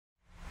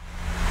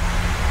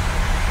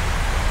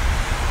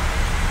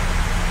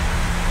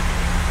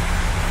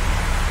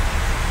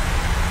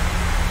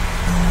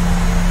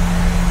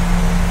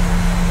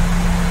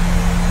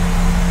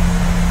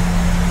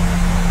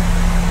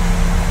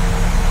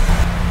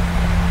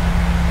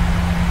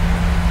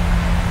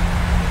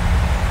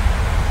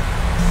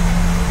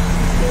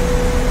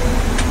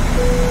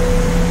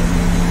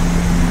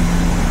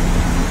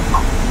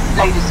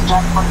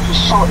gentlemen, will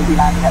shortly be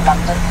landing at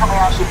London. Can we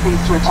ask you please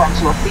to return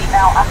to your seat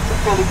now and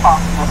securely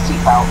fasten your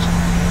seatbelt?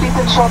 Please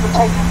ensure the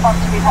table in front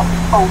of you has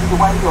been folded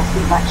away. Your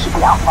seat back should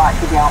be upright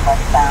with the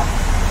armrest down.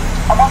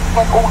 And once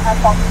again, all hands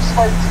on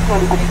stowed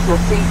securely beneath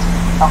your seat,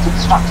 not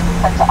obstructing the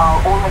centre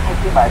aisle or any of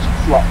the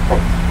emergency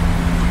exits.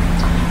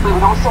 We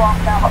would also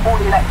ask now that all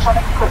the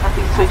electronic equipment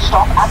be switched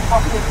off and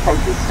properly and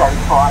safely stowed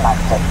for our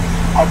landing.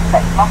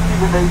 Headsets must be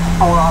removed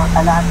for our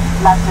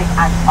landing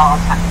and our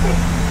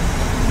taxi.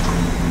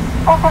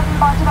 Also, a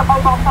reminder that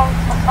mobile phones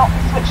must not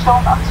be switched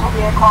on until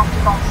the aircraft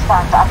is on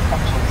stand and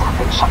engines have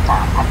been shut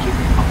down. Thank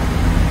you.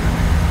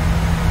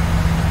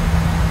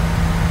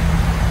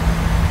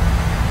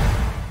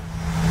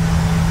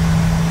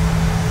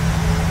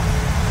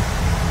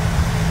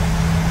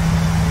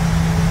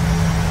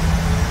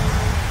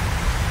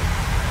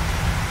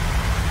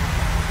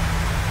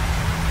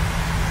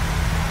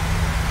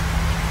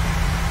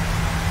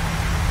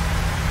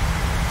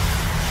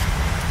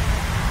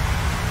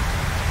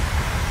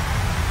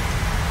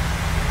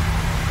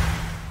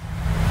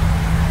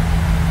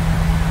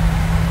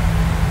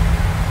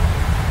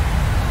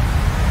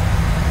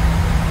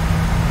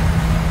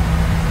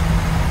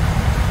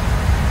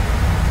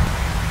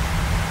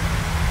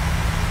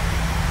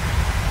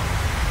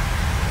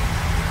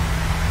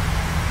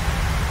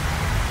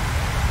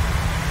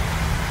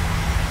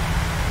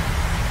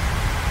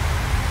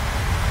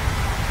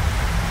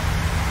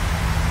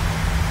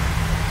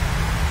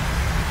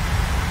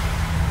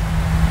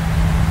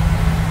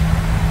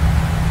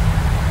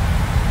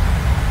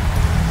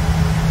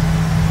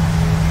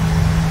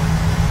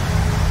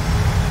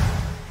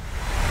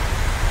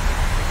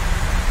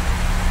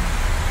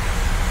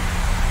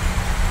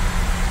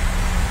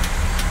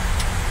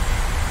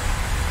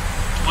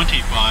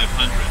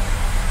 2500.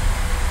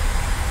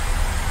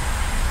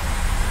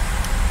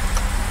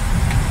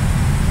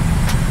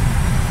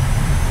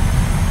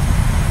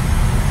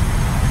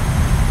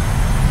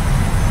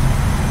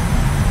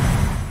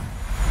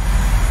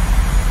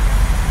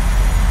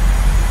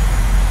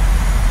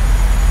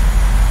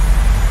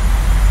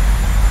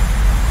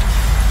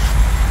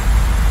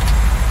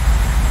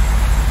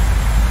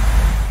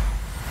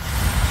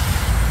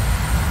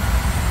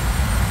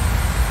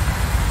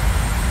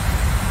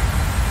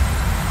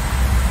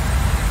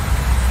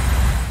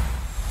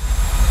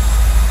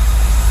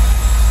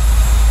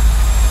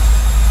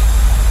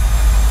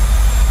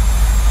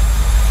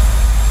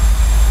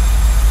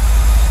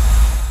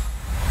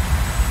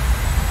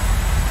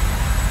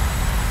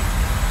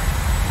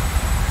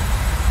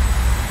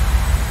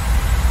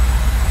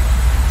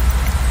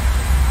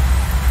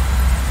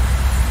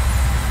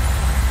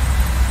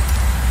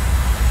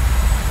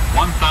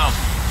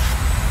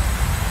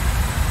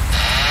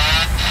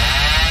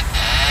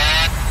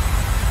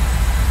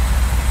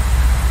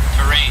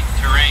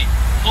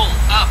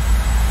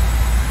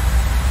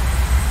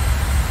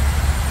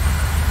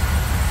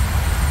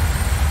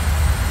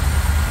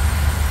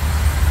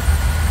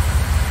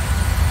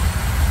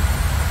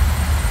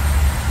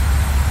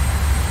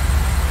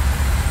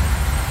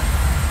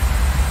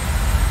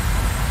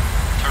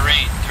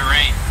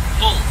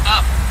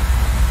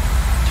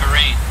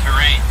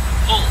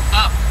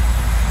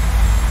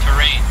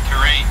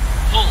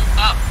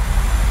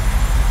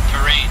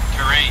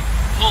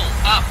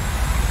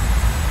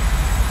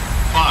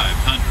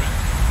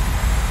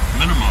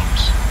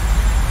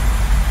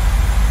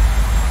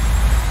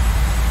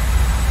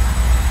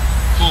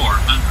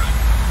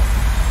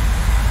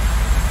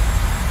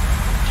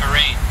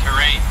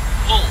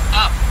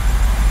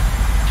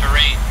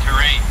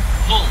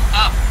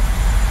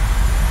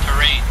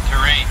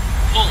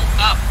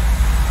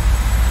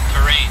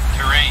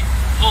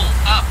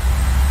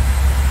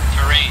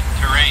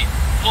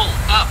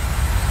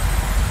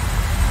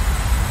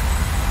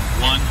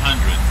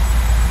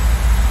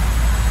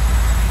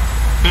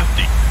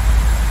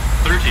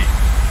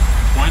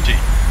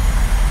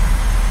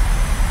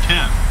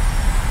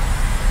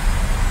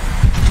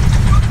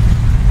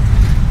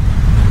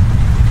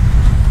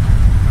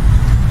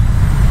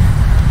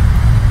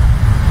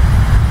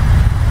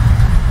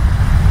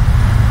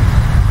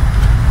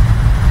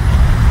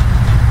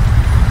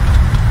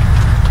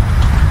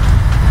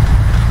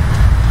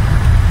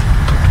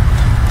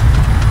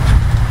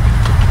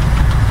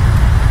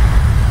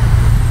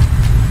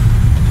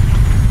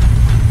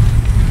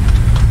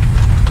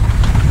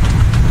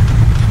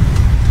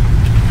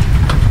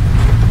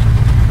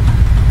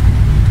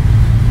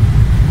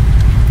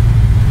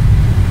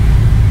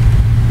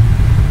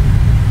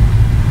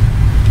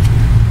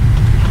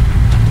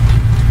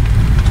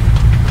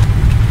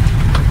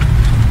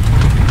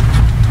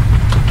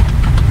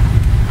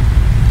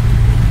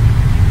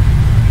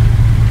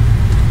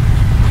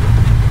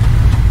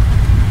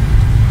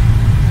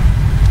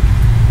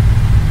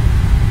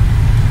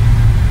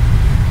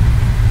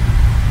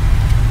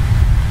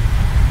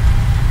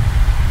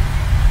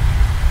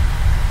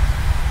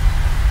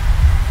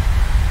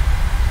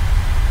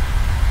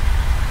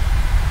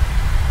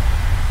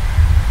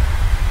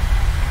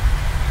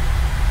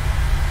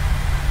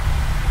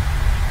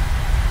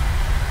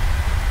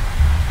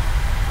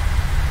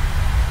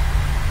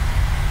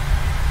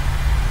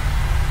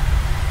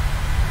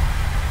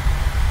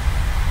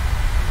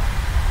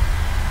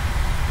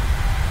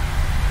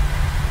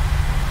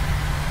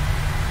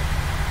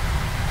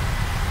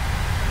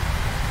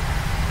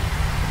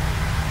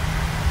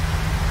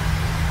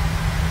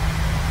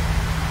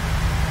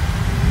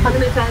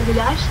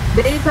 Hanımefendiler,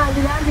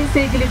 beyefendiler ve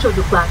sevgili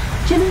çocuklar,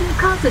 kemer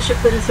ikaz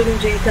ışıkları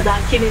sönünceye kadar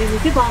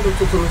kemerinizi bağlı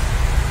tutunuz.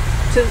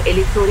 Tüm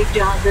elektronik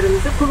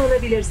cihazlarınızı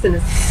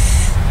kullanabilirsiniz.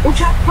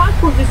 Uçak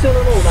park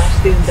pozisyonuna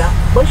ulaştığında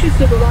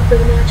başüstü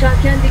dolaplarını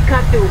açarken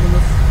dikkatli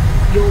olunuz.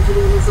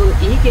 Yolculuğunuzun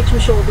iyi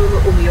geçmiş olduğunu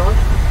umuyor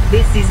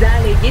ve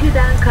sizlerle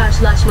yeniden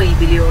karşılaşmayı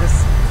diliyoruz.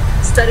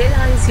 Star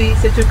Airlines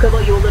üyesi Türk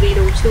Hava Yolları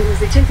ile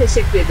uçtuğunuz için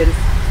teşekkür ederiz.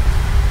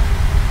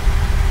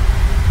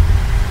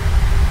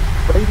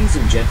 Ladies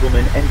and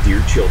gentlemen and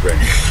dear children,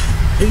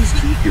 please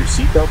keep your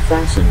seatbelt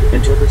fastened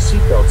until the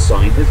seatbelt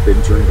sign has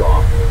been turned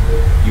off.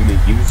 You may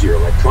use your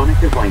electronic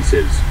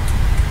devices.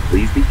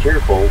 Please be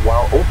careful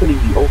while opening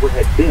the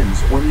overhead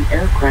bins when the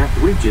aircraft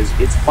reaches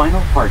its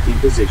final parking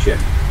position.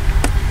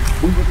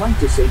 We would like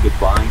to say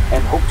goodbye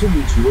and hope to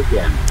meet you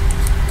again.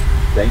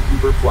 Thank you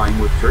for flying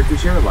with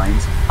Turkish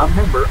Airlines, a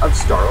member of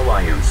Star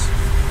Alliance.